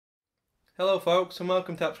Hello folks and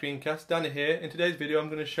welcome to App Screencast. Danny here. In today's video I'm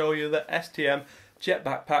going to show you the STM Jet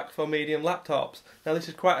Backpack for medium laptops. Now this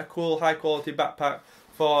is quite a cool high quality backpack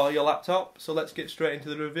for your laptop, so let's get straight into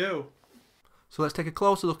the review. So let's take a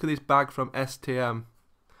closer look at this bag from STM.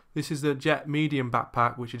 This is the Jet Medium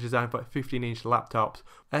Backpack, which is designed for 15-inch laptops.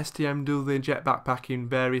 STM do the Jet Backpack in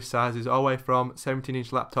various sizes, all the way from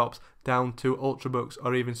 17-inch laptops down to ultrabooks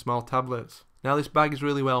or even small tablets. Now this bag is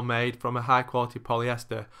really well made from a high quality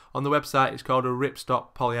polyester. On the website it's called a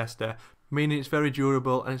ripstop polyester, meaning it's very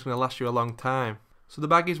durable and it's going to last you a long time. So the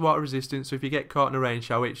bag is water resistant, so if you get caught in a rain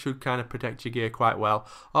shower it should kind of protect your gear quite well.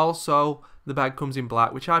 Also the bag comes in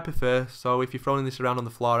black, which I prefer, so if you're throwing this around on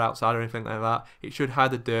the floor outside or anything like that, it should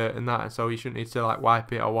hide the dirt and that, and so you shouldn't need to like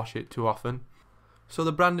wipe it or wash it too often. So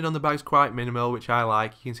the branding on the bag is quite minimal, which I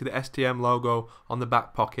like. You can see the STM logo on the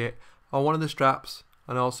back pocket, on one of the straps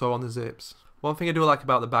and also on the zips. One thing I do like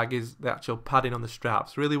about the bag is the actual padding on the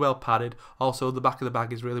straps, really well padded. Also the back of the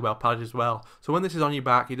bag is really well padded as well. So when this is on your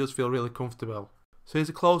back it does feel really comfortable. So here's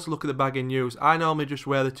a closer look at the bag in use. I normally just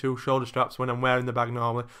wear the two shoulder straps when I'm wearing the bag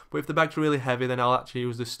normally, but if the bag's really heavy then I'll actually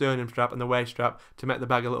use the sternum strap and the waist strap to make the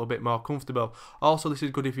bag a little bit more comfortable. Also this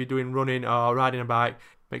is good if you're doing running or riding a bike,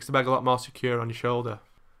 makes the bag a lot more secure on your shoulder.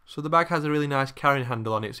 So the bag has a really nice carrying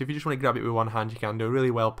handle on it, so if you just want to grab it with one hand you can do,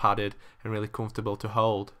 really well padded and really comfortable to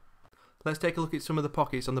hold. Let's take a look at some of the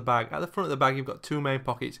pockets on the bag. At the front of the bag you've got two main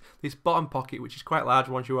pockets. This bottom pocket, which is quite large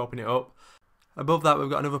once you open it up. Above that we've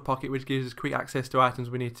got another pocket which gives us quick access to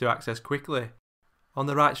items we need to access quickly. On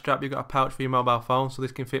the right strap you've got a pouch for your mobile phone, so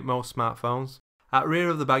this can fit most smartphones. At the rear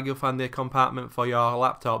of the bag you'll find the compartment for your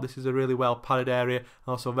laptop. This is a really well padded area,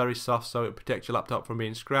 also very soft, so it protects your laptop from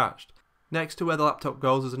being scratched. Next to where the laptop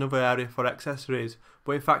goes there's another area for accessories,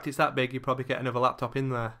 but in fact it's that big you probably get another laptop in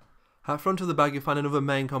there. At the front of the bag you'll find another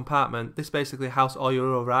main compartment. This basically houses all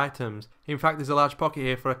your other items. In fact there's a large pocket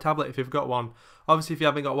here for a tablet if you've got one. Obviously if you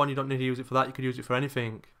haven't got one you don't need to use it for that, you could use it for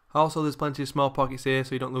anything. Also there's plenty of small pockets here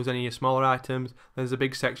so you don't lose any of your smaller items. There's a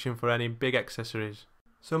big section for any big accessories.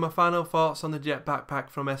 So my final thoughts on the Jet Backpack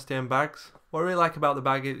from STM bags. What I really like about the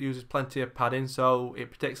bag is it uses plenty of padding, so it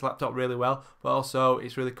protects the laptop really well, but also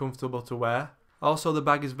it's really comfortable to wear. Also the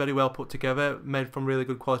bag is very well put together, made from really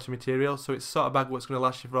good quality material, so it's the sort of bag that's going to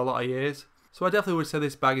last you for a lot of years. So I definitely would say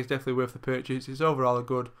this bag is definitely worth the purchase. It's overall a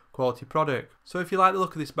good quality product. So if you like the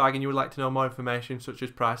look of this bag and you would like to know more information such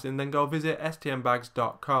as pricing, then go visit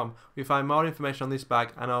stmbags.com. We find more information on this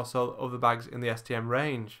bag and also other bags in the STM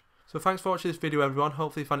range. So thanks for watching this video everyone,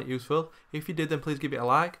 hopefully you found it useful. If you did then please give it a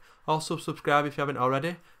like. Also subscribe if you haven't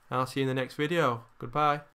already, and I'll see you in the next video. Goodbye.